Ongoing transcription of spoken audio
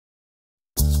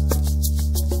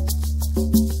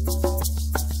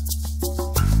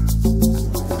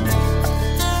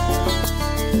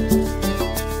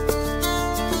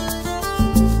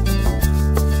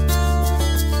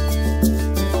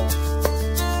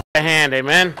a hand,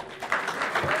 amen?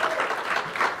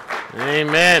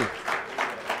 Amen.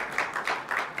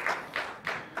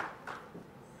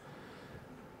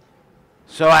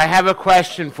 So I have a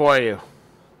question for you.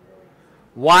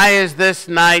 Why is this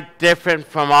night different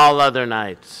from all other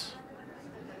nights?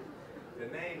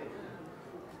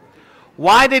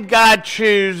 Why did God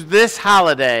choose this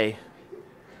holiday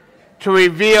to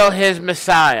reveal his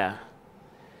Messiah?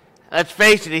 Let's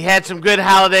face it, he had some good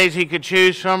holidays he could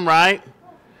choose from, right?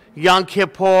 Yom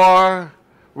Kippur,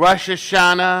 Rosh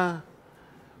Hashanah,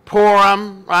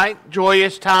 Purim, right?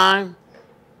 Joyous time.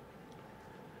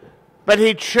 But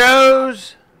he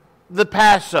chose the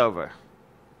Passover.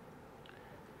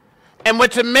 And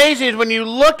what's amazing is when you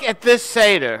look at this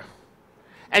Seder,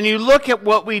 and you look at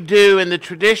what we do and the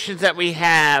traditions that we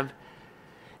have,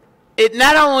 it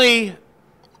not only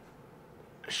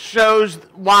shows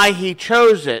why he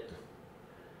chose it,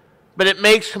 but it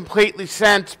makes completely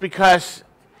sense because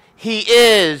he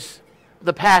is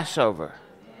the Passover.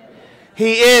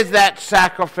 He is that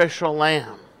sacrificial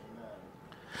lamb.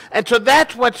 And so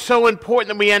that's what's so important,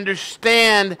 that we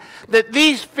understand that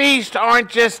these feasts aren't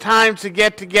just times to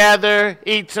get together,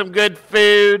 eat some good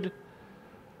food,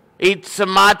 eat some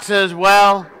matzah as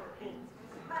well.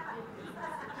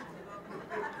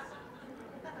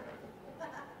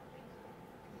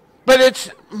 But it's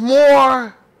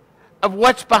more of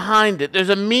what's behind it. There's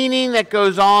a meaning that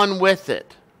goes on with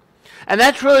it. And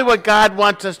that's really what God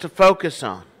wants us to focus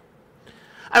on.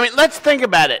 I mean, let's think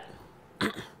about it.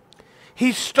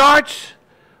 He starts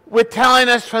with telling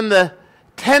us from the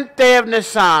 10th day of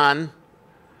Nisan,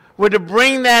 we're to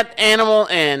bring that animal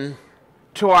in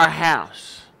to our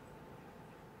house.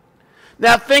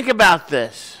 Now think about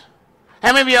this.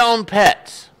 How many of you own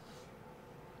pets?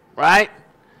 Right?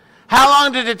 How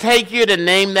long did it take you to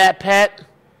name that pet?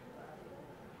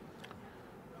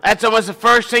 That's almost the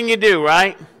first thing you do,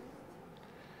 right?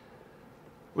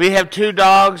 We have 2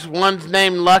 dogs. One's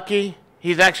named Lucky.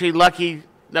 He's actually Lucky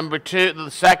number 2,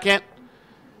 the second.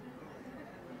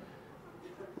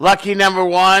 Lucky number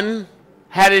 1.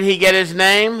 How did he get his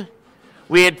name?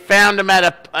 We had found him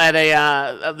at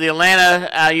the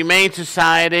Atlanta Humane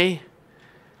Society,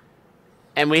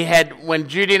 and we had, when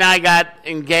Judy and I got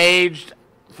engaged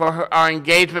for our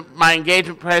engagement, my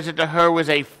engagement present to her was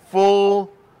a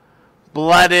full-blooded,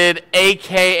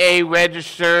 AKA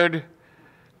registered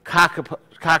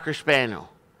Cocker Spaniel.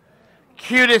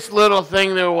 Cutest little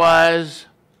thing there was,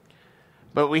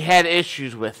 but we had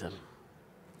issues with him.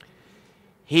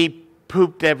 He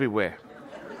pooped everywhere.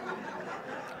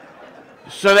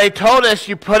 So they told us,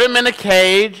 you put him in a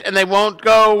cage and they won't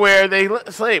go where they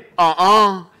sleep.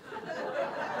 And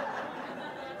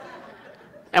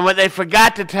what they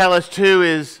forgot to tell us too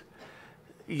is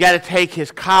you got to take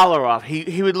his collar off.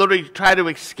 He would literally try to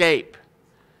escape.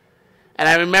 And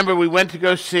I remember we went to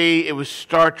go see, it was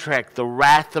Star Trek, The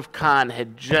Wrath of Khan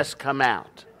had just come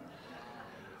out.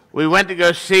 We went to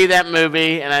go see that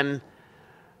movie, and then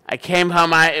I came home.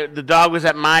 The dog was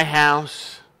at my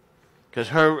house because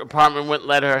her apartment wouldn't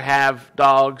let her have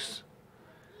dogs.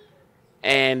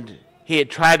 And he had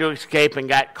tried to escape and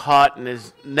got caught in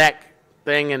his neck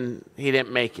thing, and he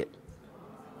didn't make it.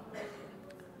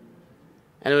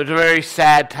 And it was a very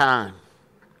sad time.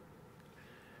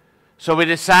 So we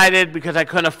decided, because I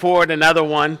couldn't afford another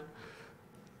one,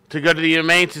 to go to the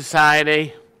Humane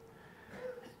Society.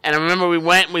 And I remember we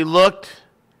went and we looked,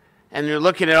 and you're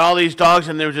looking at all these dogs,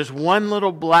 and there was just one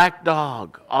little black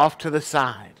dog off to the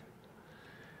side.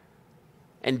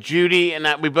 And Judy and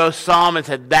we both saw him and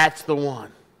said, that's the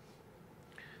one.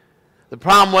 The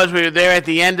problem was we were there at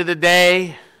the end of the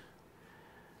day,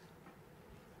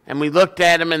 and we looked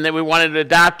at him, and then we wanted to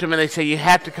adopt him, and they said, you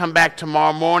have to come back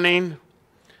tomorrow morning.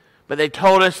 But they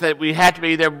told us that we had to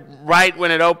be there right when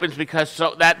it opens because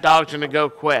that dog's going to go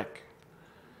quick.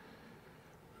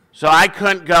 So I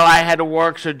couldn't go. I had to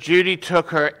work. So Judy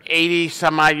took her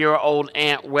 80-some-odd-year-old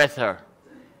aunt with her.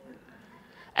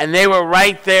 And they were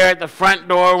right there at the front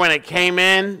door when it came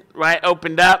in, right,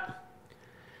 opened up.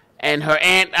 And her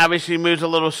aunt obviously moves a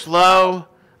little slow.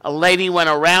 A lady went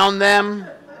around them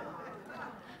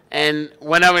and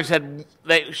went over and said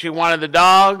she wanted the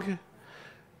dog.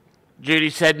 Judy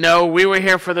said, no, we were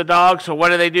here for the dog. So what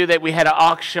did they do? We had to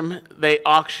auction. They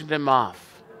auctioned him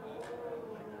off.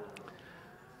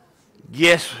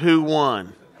 Guess who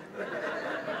won?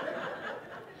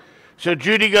 So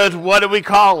Judy goes, what do we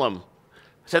call him?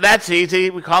 So that's easy.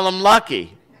 We call him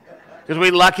Lucky. Because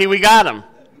we're lucky we got him.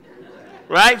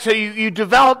 Right? So you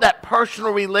develop that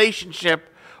personal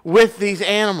relationship with these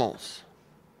animals.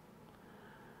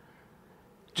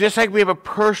 Just like we have a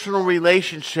personal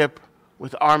relationship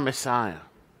with our Messiah.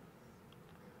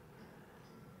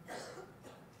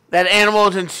 That animal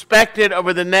is inspected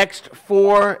over the next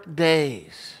 4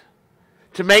 days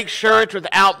to make sure it's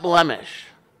without blemish.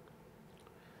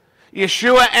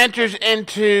 Yeshua enters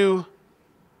into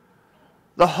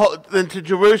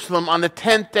Jerusalem on the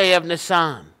 10th day of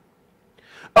Nisan.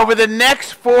 Over the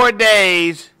next 4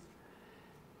 days,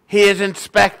 he is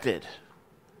inspected.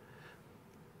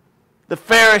 The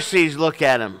Pharisees look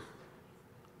at him.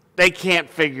 They can't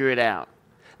figure it out.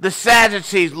 The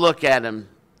Sadducees look at him.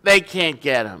 They can't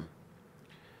get him.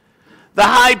 The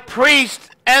high priest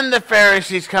and the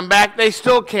Pharisees come back. They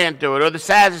still can't do it. Or the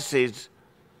Sadducees.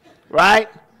 Right?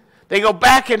 They go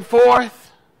back and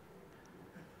forth.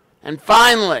 And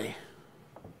finally,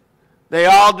 they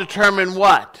all determine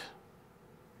what?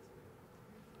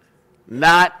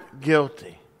 Not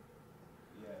guilty.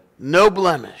 No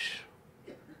blemish.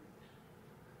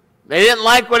 They didn't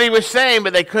like what he was saying,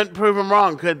 but they couldn't prove him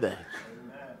wrong, could they?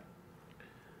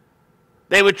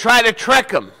 They would try to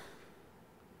trick him.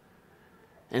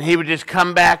 And he would just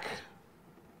come back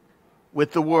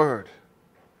with the word.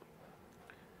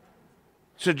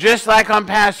 So just like on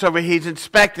Passover, he's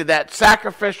inspected that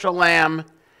sacrificial lamb,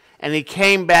 and he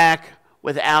came back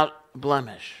without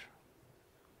blemish.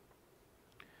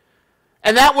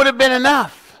 And that would have been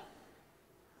enough.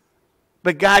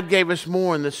 But God gave us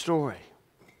more in the story.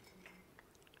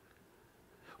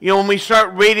 You know, when we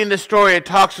start reading the story, it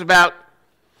talks about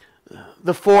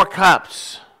the 4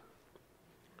 cups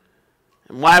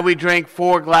and why we drink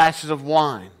 4 glasses of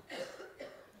wine.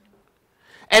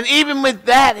 And even with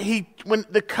that, when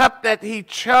the cup that he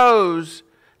chose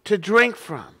to drink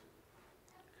from.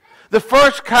 The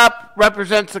first cup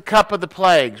represents the cup of the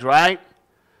plagues, right?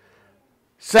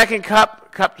 Second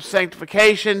cup, cup of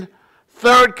sanctification.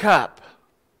 Third cup,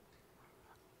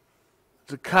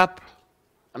 the cup.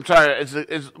 I'm sorry,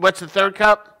 what's the third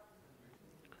cup?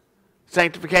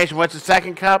 Sanctification. What's the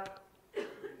second cup?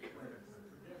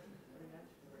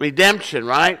 Redemption,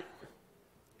 right?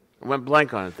 I went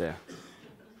blank on it there.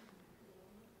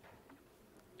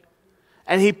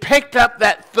 And he picked up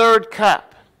that third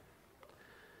cup.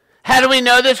 How do we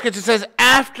know this? Because it says,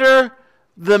 after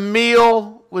the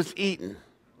meal was eaten.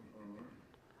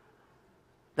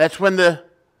 That's when the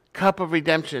cup of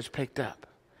redemption is picked up.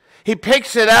 He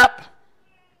picks it up,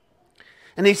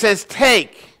 and he says,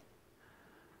 take,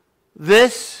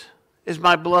 this is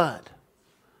my blood.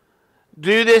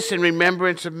 Do this in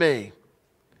remembrance of me.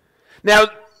 Now,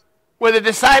 were the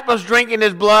disciples drinking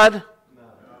his blood? No.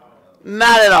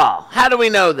 Not at all. How do we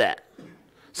know that?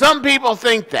 Some people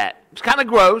think that. It's kind of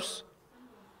gross,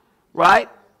 right?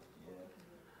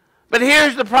 But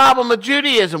here's the problem with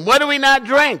Judaism. What do we not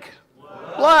drink?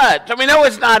 Blood. So we know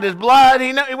it's not his blood.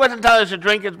 He wasn't telling us to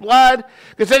drink his blood,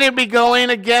 because then he'd be going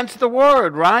against the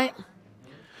word, right?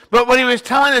 But what he was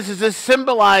telling us is this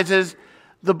symbolizes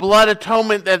the blood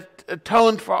atonement that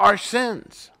atoned for our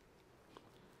sins.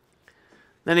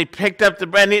 Then he picked up the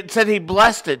bread, and it said he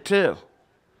blessed it too.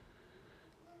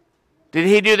 Did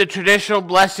he do the traditional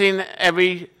blessing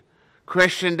every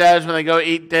Christian does when they go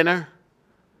eat dinner?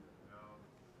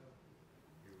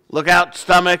 Look out,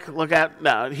 stomach, look out.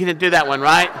 No, he didn't do that one,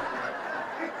 right?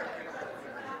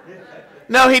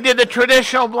 No, he did the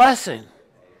traditional blessing.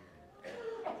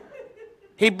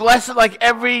 He blessed it like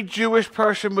every Jewish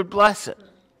person would bless it.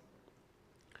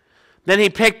 Then he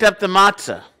picked up the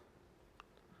matzah.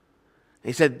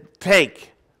 He said,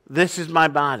 take, this is my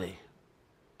body.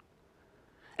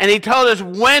 And he told us,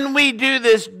 when we do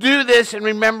this in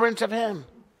remembrance of him.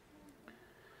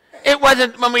 It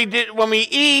wasn't when we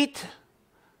eat.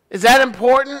 Is that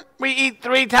important? We eat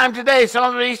 3 times a day. Some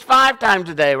of us eat 5 times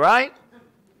a day, right?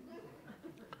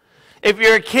 If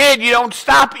you're a kid, you don't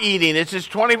stop eating. It's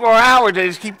just 24 hours. They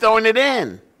just keep throwing it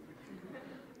in.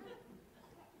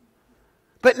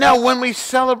 But no, when we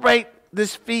celebrate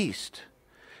this feast,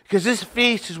 because this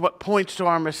feast is what points to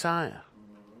our Messiah.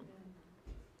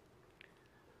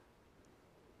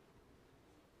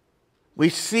 We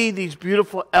see these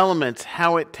beautiful elements,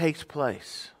 how it takes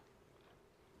place.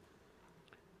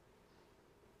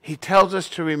 He tells us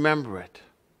to remember it.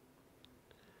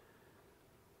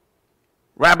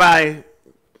 Rabbi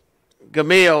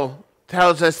Gamaliel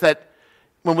tells us that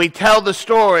when we tell the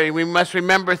story, we must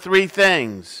remember 3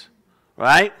 things,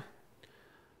 right?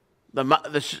 The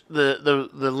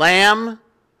lamb,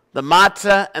 the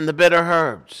matzah, and the bitter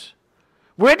herbs.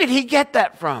 Where did he get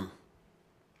that from?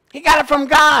 He got it from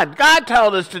God. God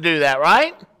told us to do that,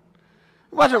 right?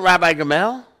 It wasn't Rabbi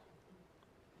Gamaliel.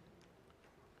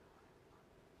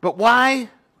 But why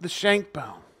the shank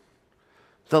bone?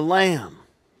 The lamb.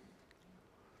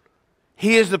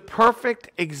 He is the perfect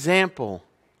example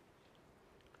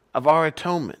of our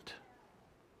atonement.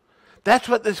 That's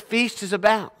what this feast is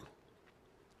about.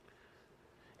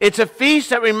 It's a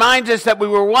feast that reminds us that we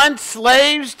were once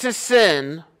slaves to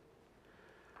sin,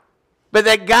 but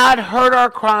that God heard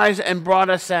our cries and brought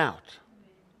us out.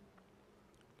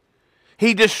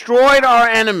 He destroyed our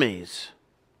enemies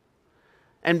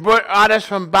and brought us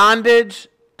from bondage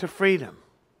to freedom.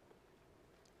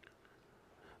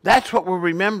 That's what we're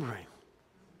remembering.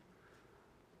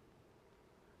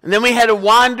 And then we had to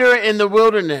wander in the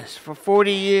wilderness for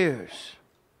 40 years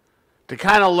to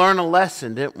kind of learn a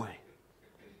lesson, didn't we?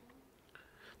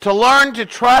 To learn to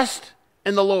trust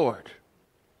in the Lord.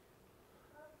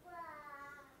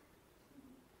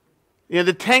 You know,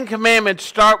 the Ten Commandments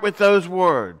start with those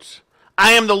words.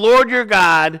 I am the Lord your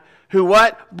God who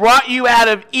what? Brought you out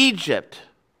of Egypt.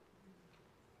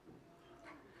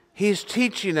 He's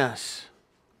teaching us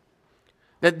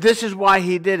that this is why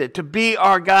he did it, to be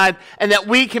our God, and that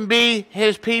we can be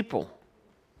his people.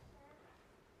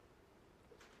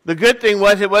 The good thing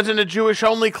was it wasn't a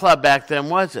Jewish-only club back then,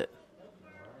 was it?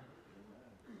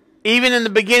 Even in the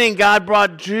beginning, God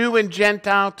brought Jew and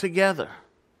Gentile together.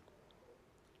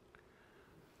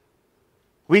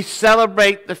 We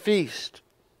celebrate the feast.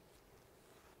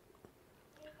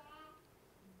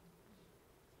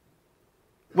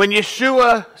 When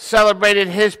Yeshua celebrated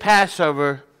his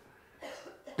Passover,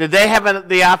 did they have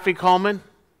the afikomen?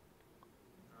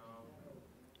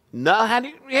 No. How do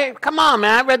you? Yeah, come on,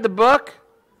 man! I read the book,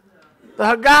 the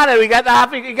Haggadah. We got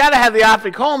the you got to have the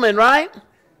afikomen, right?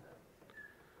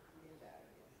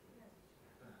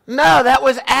 No, that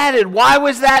was added. Why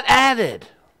was that added?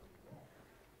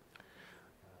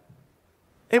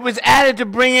 It was added to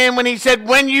bring in when he said,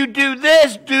 when you do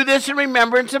this in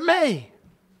remembrance of me.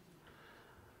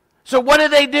 So what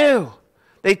do?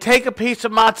 They take a piece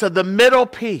of matzah, the middle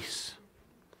piece.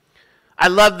 I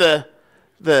love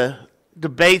the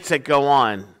debates that go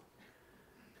on.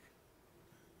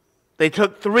 They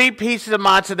took 3 pieces of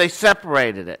matzah, they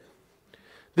separated it.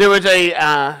 There was a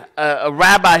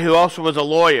rabbi who also was a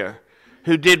lawyer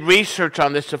who did research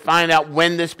on this to find out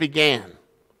when this began.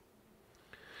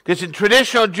 Because in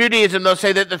traditional Judaism, they'll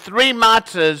say that the 3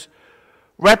 matzahs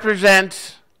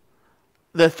represent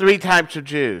the 3 types of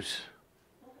Jews.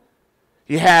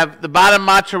 You have the bottom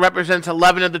matzah represents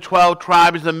 11 of the 12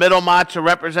 tribes, the middle matzah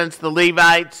represents the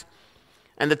Levites,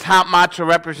 and the top matzah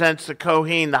represents the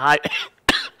Kohen, the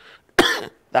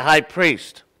high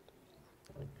priest.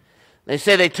 They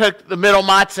say they took the middle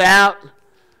matzah out,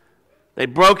 they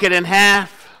broke it in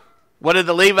half. What did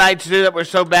the Levites do that were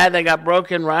so bad they got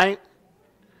broken, right?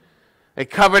 They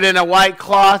covered it in a white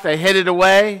cloth, they hid it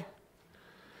away.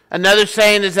 Another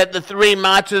saying is that the 3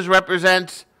 matzahs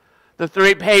represents the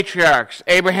 3 patriarchs,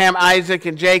 Abraham, Isaac,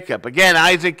 and Jacob. Again,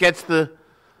 Isaac gets the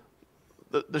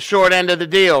short end of the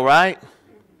deal, right?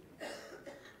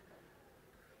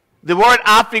 The word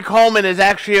afikomen is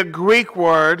actually a Greek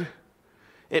word.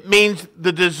 It means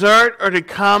the dessert or to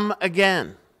come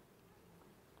again.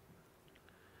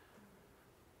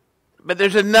 But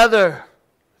there's another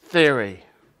theory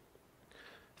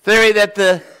that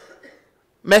the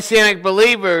Messianic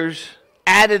believers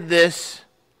added this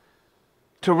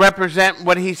to represent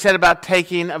what he said about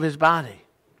taking of his body.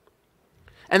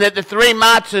 And that the 3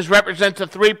 matzahs represent the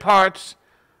 3 parts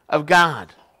of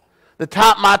God. The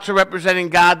top matzah representing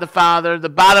God the Father, the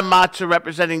bottom matzah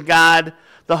representing God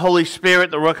the Holy Spirit,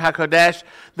 the Ruach HaKodesh,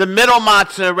 the middle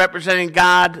matzah representing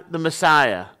God the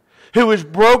Messiah, who was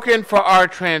broken for our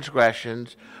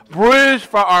transgressions, bruised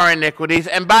for our iniquities,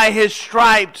 and by his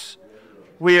stripes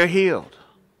we are healed.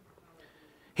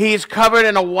 He is covered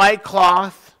in a white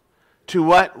cloth to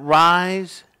what?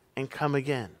 Rise and come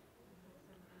again.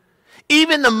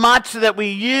 Even the matzah that we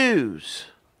use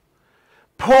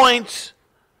points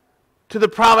to the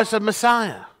promise of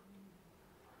Messiah.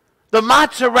 The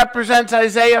matzah represents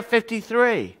Isaiah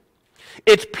 53.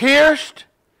 It's pierced,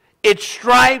 it's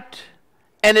striped,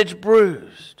 and it's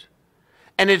bruised.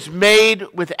 And it's made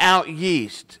without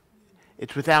yeast.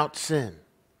 It's without sin.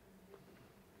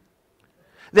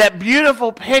 That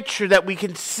beautiful picture that we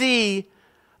can see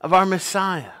of our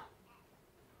Messiah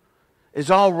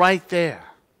is all right there.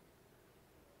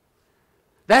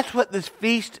 That's what this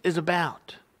feast is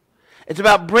about. It's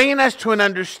about bringing us to an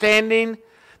understanding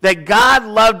that God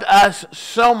loved us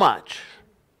so much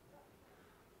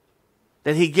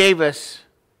that he gave us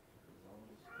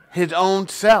his own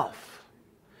self.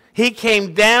 He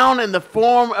came down in the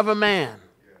form of a man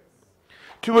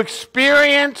to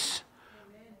experience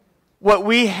what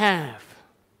we have.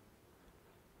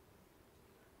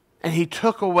 And he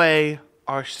took away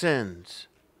our sins.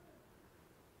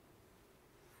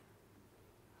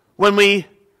 When we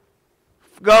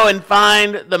go and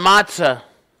find the matzah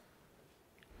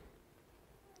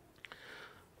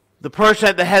The person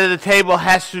at the head of the table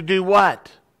has to do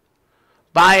what?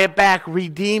 Buy it back,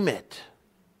 redeem it.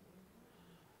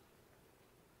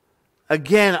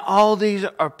 Again, all these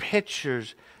are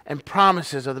pictures and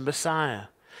promises of the Messiah.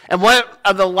 And one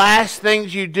of the last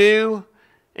things you do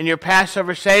in your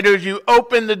Passover Seder is you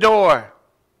open the door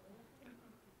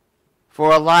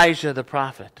for Elijah the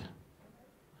prophet.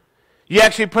 You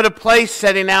actually put a place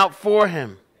setting out for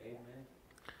him. Amen.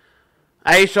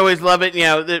 I used to always love it. You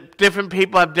know, different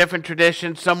people have different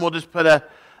traditions. Some will just put a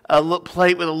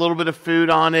plate with a little bit of food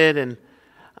on it and,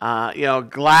 a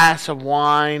glass of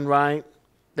wine, right?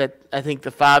 That I think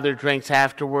the father drinks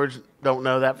afterwards. Don't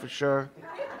know that for sure.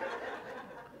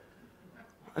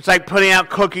 It's like putting out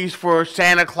cookies for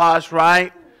Santa Claus,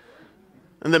 right?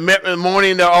 In the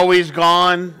morning, they're always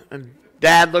gone, and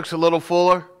Dad looks a little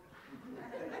fuller,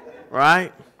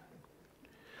 right?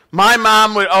 My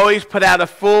mom would always put out a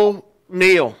full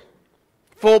meal,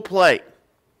 full plate.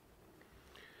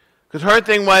 Because her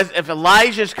thing was, if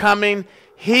Elijah's coming,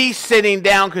 he's sitting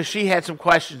down because she had some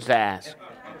questions to ask.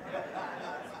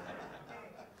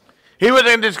 He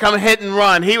wasn't just come hit and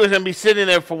run. He was going to be sitting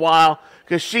there for a while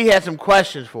because she had some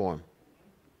questions for him.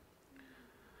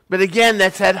 But again,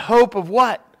 that's that hope of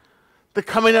what? The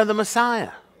coming of the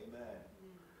Messiah. Amen.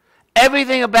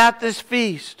 Everything about this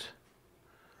feast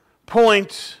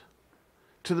points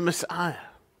to the Messiah.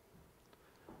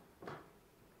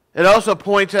 It also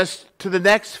points us to the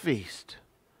next feast,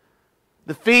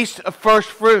 the Feast of First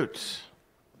Fruits.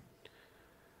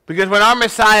 Because when our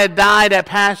Messiah died at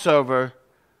Passover,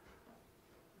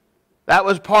 that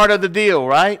was part of the deal,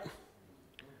 right?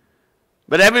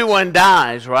 But everyone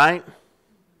dies, right?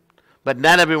 But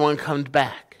not everyone comes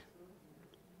back.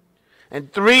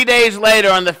 And 3 days later,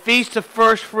 on the Feast of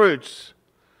First Fruits,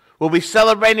 we'll be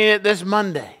celebrating it this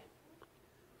Monday.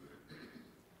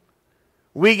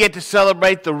 We get to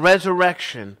celebrate the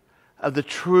resurrection of the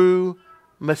true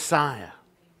Messiah.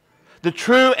 The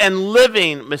true and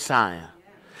living Messiah.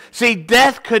 See,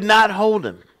 death could not hold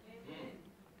him.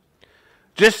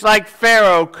 Just like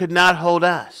Pharaoh could not hold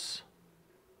us.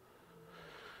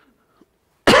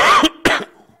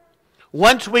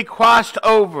 Once we crossed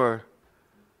over,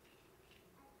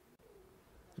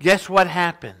 guess what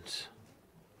happens?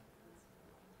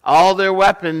 All their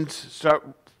weapons start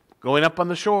going up on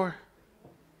the shore.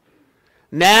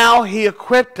 Now he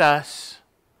equipped us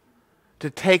to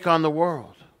take on the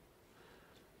world.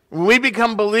 When we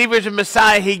become believers in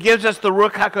Messiah, he gives us the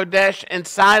Ruach HaKodesh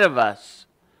inside of us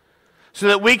so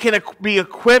that we can be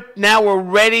equipped. Now we're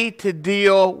ready to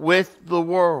deal with the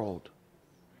world.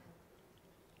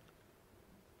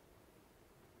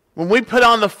 When we put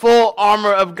on the full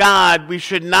armor of God, we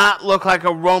should not look like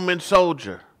a Roman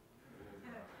soldier.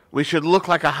 We should look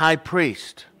like a high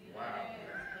priest.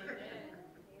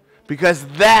 Because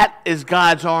that is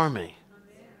God's army.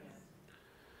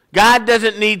 God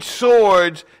doesn't need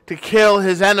swords to kill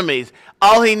his enemies.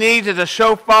 All he needs is a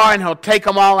shofar and he'll take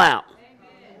them all out.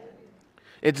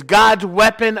 It's God's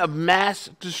weapon of mass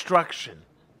destruction.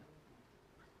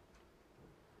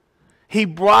 He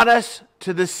brought us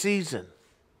to this season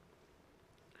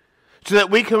so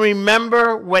that we can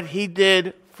remember what he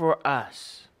did for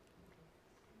us.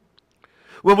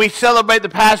 When we celebrate the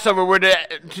Passover, we're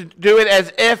to do it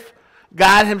as if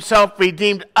God himself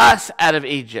redeemed us out of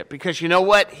Egypt. Because you know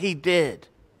what? He did.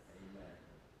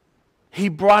 He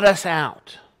brought us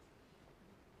out.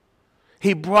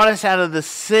 He brought us out of the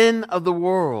sin of the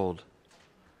world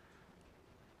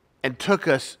and took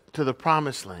us to the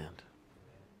promised land.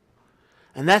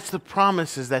 And that's the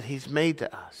promises that he's made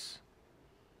to us.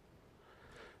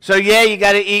 So yeah, you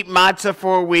got to eat matzah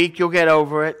for a week. You'll get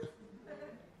over it.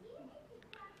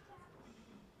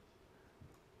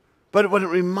 But what it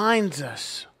reminds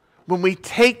us, when we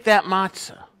take that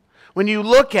matzah, when you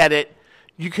look at it,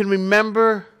 you can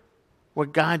remember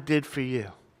what God did for you.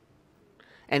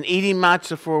 And eating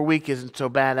matzah for a week isn't so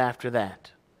bad after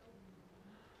that.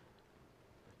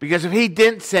 Because if he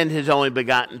didn't send his only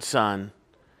begotten son,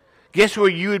 guess where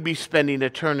you would be spending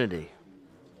eternity?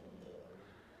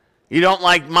 You don't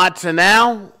like matzah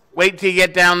now? Wait till you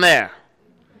get down there.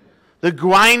 The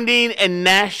grinding and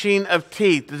gnashing of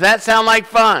teeth. Does that sound like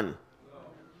fun?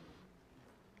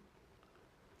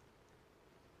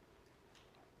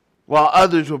 While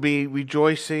others will be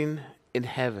rejoicing in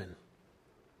heaven.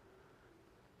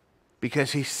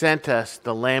 Because he sent us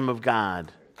the Lamb of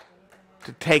God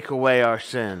to take away our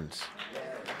sins.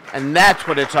 And that's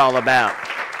what it's all about.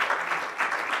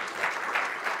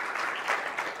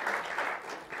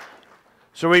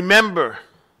 So remember,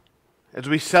 as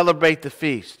we celebrate the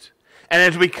feast, and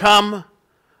as we come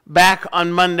back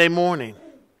on Monday morning,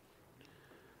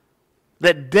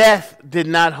 that death did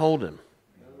not hold him.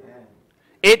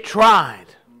 It tried,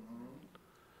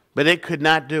 but it could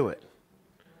not do it.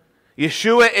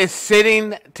 Yeshua is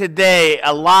sitting today,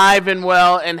 alive and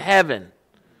well in heaven,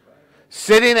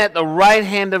 sitting at the right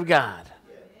hand of God,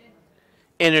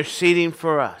 interceding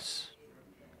for us.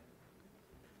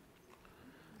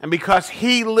 And because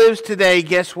he lives today,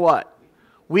 guess what?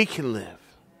 We can live.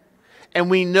 And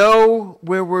we know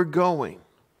where we're going.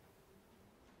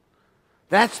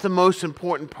 That's the most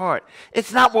important part.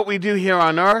 It's not what we do here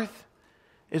on earth.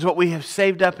 It's what we have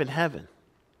saved up in heaven.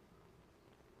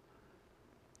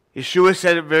 Yeshua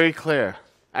said it very clear.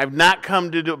 I have not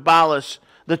come to abolish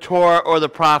the Torah or the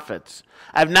prophets.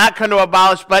 I have not come to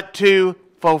abolish, but to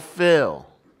fulfill.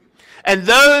 And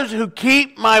those who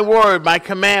keep my word, my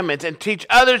commandments, and teach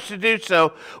others to do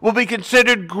so will be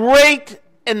considered great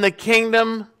in the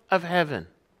kingdom of heaven.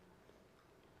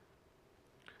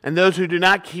 And those who do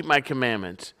not keep my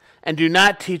commandments and do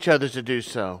not teach others to do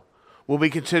so will be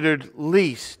considered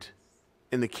least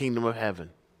in the kingdom of heaven.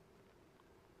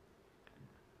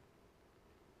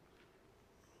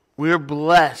 We are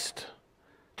blessed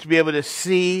to be able to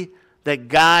see that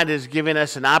God has given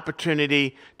us an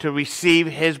opportunity to receive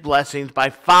his blessings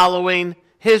by following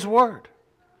his word.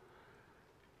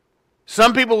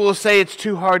 Some people will say it's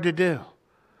too hard to do.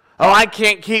 Oh, I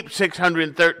can't keep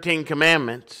 613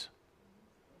 commandments.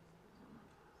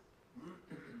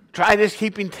 Try just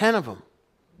keeping 10 of them.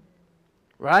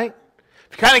 Right?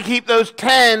 If you kind of keep those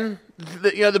 10,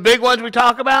 the big ones we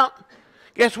talk about,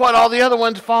 guess what? All the other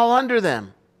ones fall under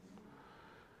them.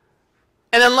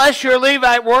 And unless you're a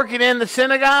Levite working in the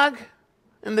synagogue,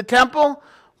 in the temple,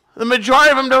 the majority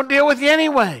of them don't deal with you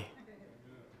anyway.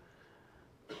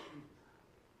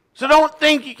 So don't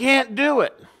think you can't do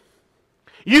it.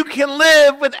 You can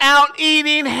live without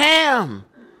eating ham.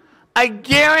 I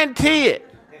guarantee it.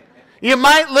 You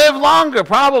might live longer,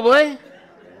 probably.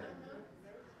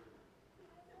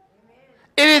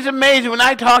 It is amazing when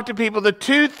I talk to people, the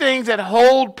two things that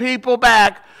hold people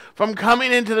back from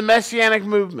coming into the Messianic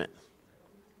movement.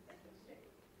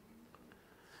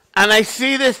 And I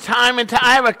see this time and time.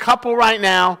 I have a couple right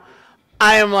now.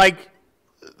 I am like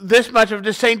this much of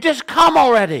just saying, just come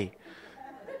already.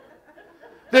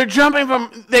 They're jumping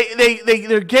from,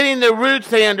 they're getting their roots.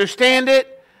 They understand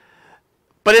it.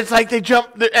 But it's like they jump,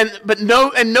 but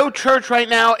no church right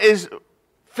now is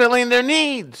filling their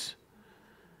needs.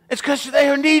 It's because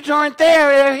their needs aren't there.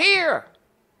 They're here.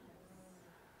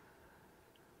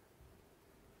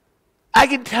 I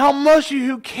can tell most of you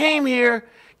who came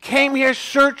here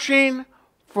searching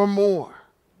for more.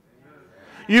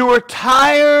 You were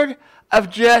tired of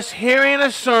just hearing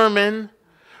a sermon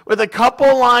with a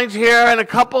couple lines here and a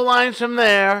couple lines from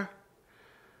there.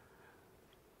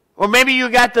 Or maybe you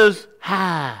got those,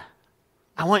 I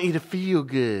want you to feel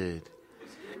good.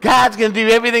 God's going to do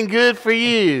everything good for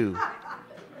you.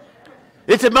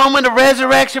 It's a moment of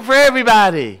resurrection for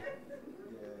everybody.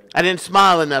 I didn't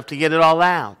smile enough to get it all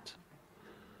out.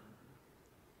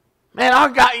 Man, our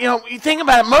God, you think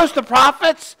about it, most of the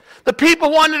prophets, the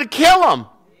people wanted to kill them.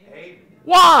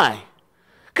 Why?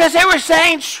 Because they were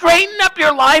saying, straighten up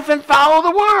your life and follow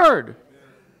the word.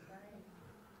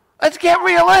 Let's get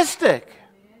realistic.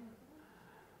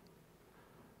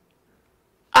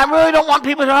 I really don't want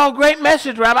people to say, oh, great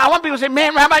message, Rabbi. I want people to say,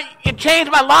 man, Rabbi, you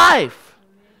changed my life.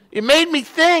 You made me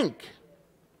think.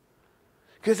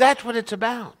 Because that's what it's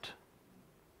about.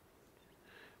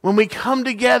 When we come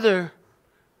together,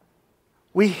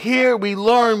 we hear, we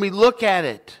learn, we look at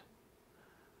it,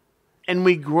 and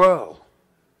we grow.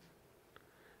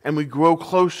 And we grow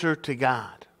closer to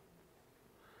God.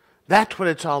 That's what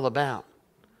it's all about.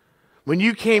 When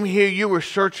you came here, you were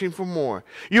searching for more.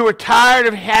 You were tired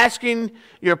of asking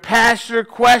your pastor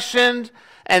questions,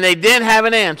 and they didn't have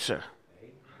an answer.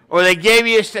 Or they gave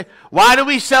you why do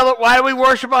we why do we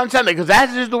worship on Sunday? Because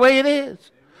that's just the way it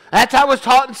is. That's how it was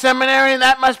taught in seminary, and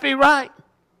that must be right.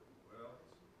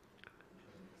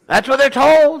 That's what they're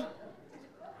told.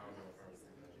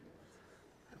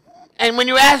 And when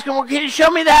you ask them, well, can you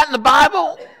show me that in the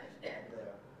Bible?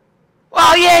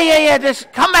 Well, yeah.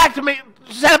 Just come back to me.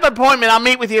 Set up an appointment. I'll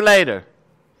meet with you later.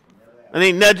 And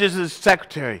he nudges his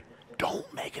secretary.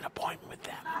 Don't make an appointment with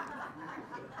them.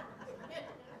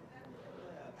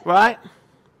 Right?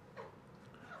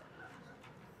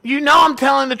 You know I'm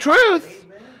telling the truth.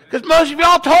 Because most of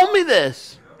y'all told me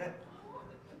this.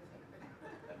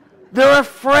 They're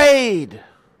afraid.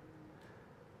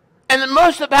 And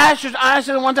most of the pastors,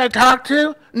 honestly, the ones I talk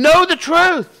to, know the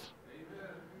truth.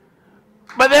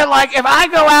 But they're like, if I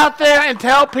go out there and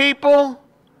tell people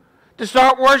to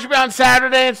start worshiping on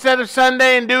Saturday instead of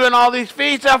Sunday and doing all these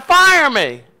feasts, they'll fire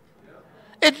me.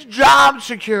 It's job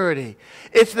security.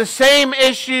 It's the same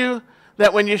issue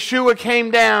that when Yeshua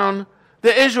came down,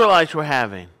 the Israelites were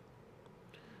having.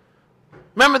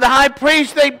 Remember the high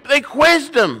priest, they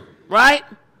quizzed him, right?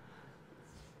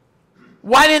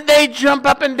 Why didn't they jump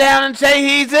up and down and say,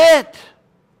 he's it?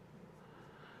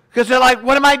 Because they're like,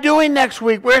 what am I doing next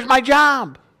week? Where's my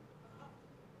job?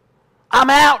 I'm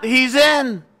out. He's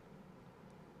in.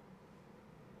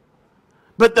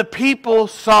 But the people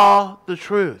saw the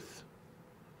truth.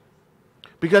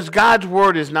 Because God's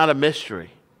word is not a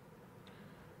mystery.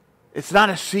 It's not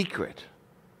a secret.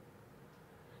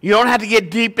 You don't have to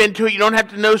get deep into it. You don't have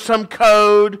to know some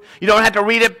code. You don't have to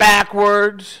read it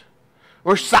backwards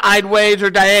or sideways or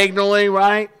diagonally,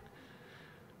 right?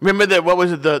 Remember that, what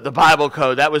was it, the Bible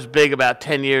code? That was big about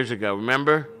 10 years ago,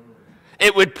 remember?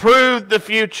 It would prove the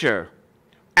future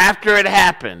after it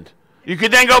happened. You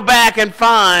could then go back and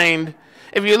find,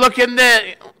 if you look in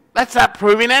there, that's not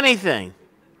proving anything.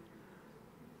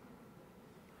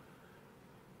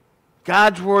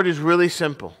 God's word is really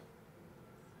simple.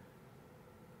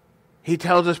 He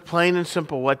tells us plain and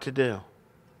simple what to do.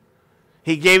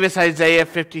 He gave us Isaiah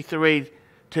 53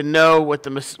 to know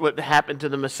what happened to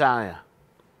the Messiah.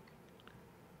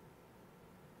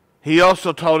 He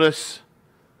also told us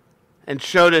and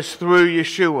showed us through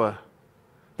Yeshua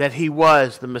that he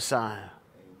was the Messiah.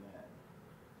 Amen.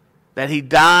 That he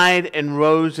died and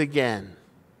rose again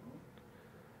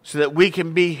so that we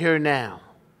can be here now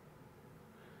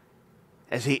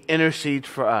as he intercedes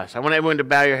for us. I want everyone to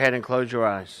bow your head and close your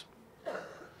eyes.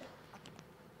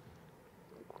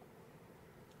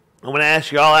 I want to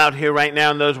ask you all out here right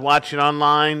now and those watching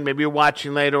online, maybe you're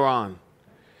watching later on.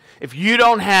 If you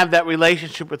don't have that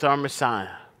relationship with our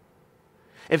Messiah,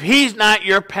 if he's not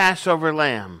your Passover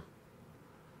lamb,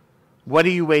 what are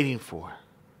you waiting for?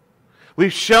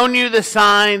 We've shown you the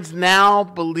signs, now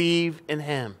believe in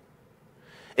him.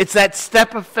 It's that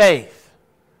step of faith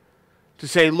to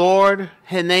say, Lord,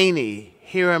 Hineni,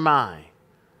 here am I,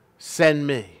 send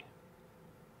me.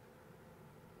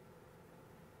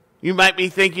 You might be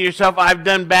thinking to yourself, I've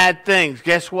done bad things.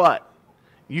 Guess what?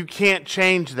 You can't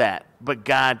change that, but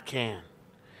God can.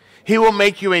 He will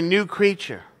make you a new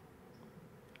creature.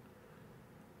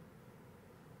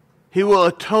 He will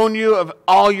atone you of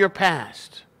all your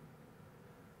past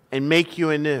and make you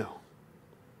anew.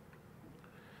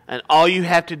 And all you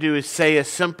have to do is say a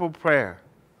simple prayer.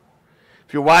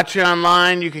 If you're watching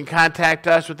online, you can contact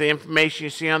us with the information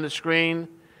you see on the screen.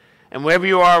 And wherever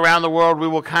you are around the world, we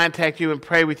will contact you and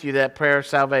pray with you that prayer of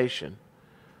salvation.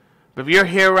 But if you're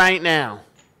here right now,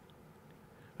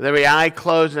 with every eye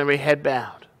closed and every head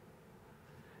bowed,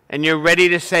 and you're ready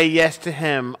to say yes to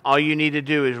him, all you need to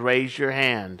do is raise your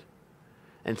hand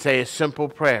and say a simple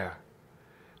prayer.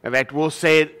 In fact, we'll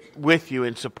say it with you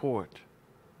in support.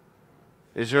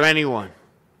 Is there anyone?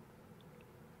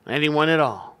 Anyone at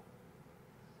all?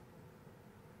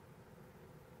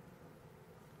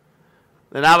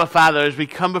 Then, Abba Father, as we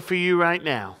come before you right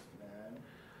now,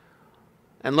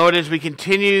 and Lord, as we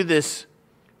continue this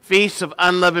feast of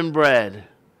unleavened bread,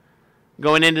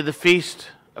 going into the feast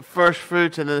of first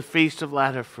fruits and then the feast of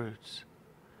latter fruits,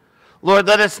 Lord,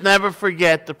 let us never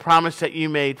forget the promise that you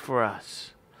made for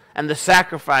us and the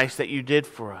sacrifice that you did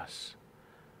for us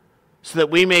so that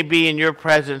we may be in your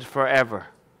presence forever.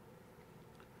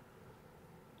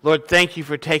 Lord, thank you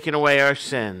for taking away our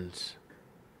sins.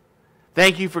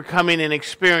 Thank you for coming and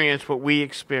experience what we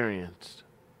experienced.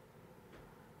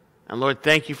 And Lord,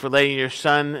 thank you for letting your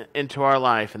Son into our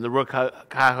life and the Ruach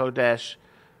HaKodesh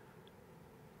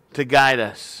to guide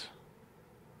us.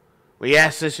 We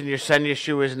ask this in your Son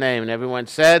Yeshua's name. And everyone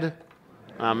said,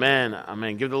 Amen.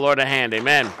 Amen. Give the Lord a hand.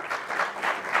 Amen.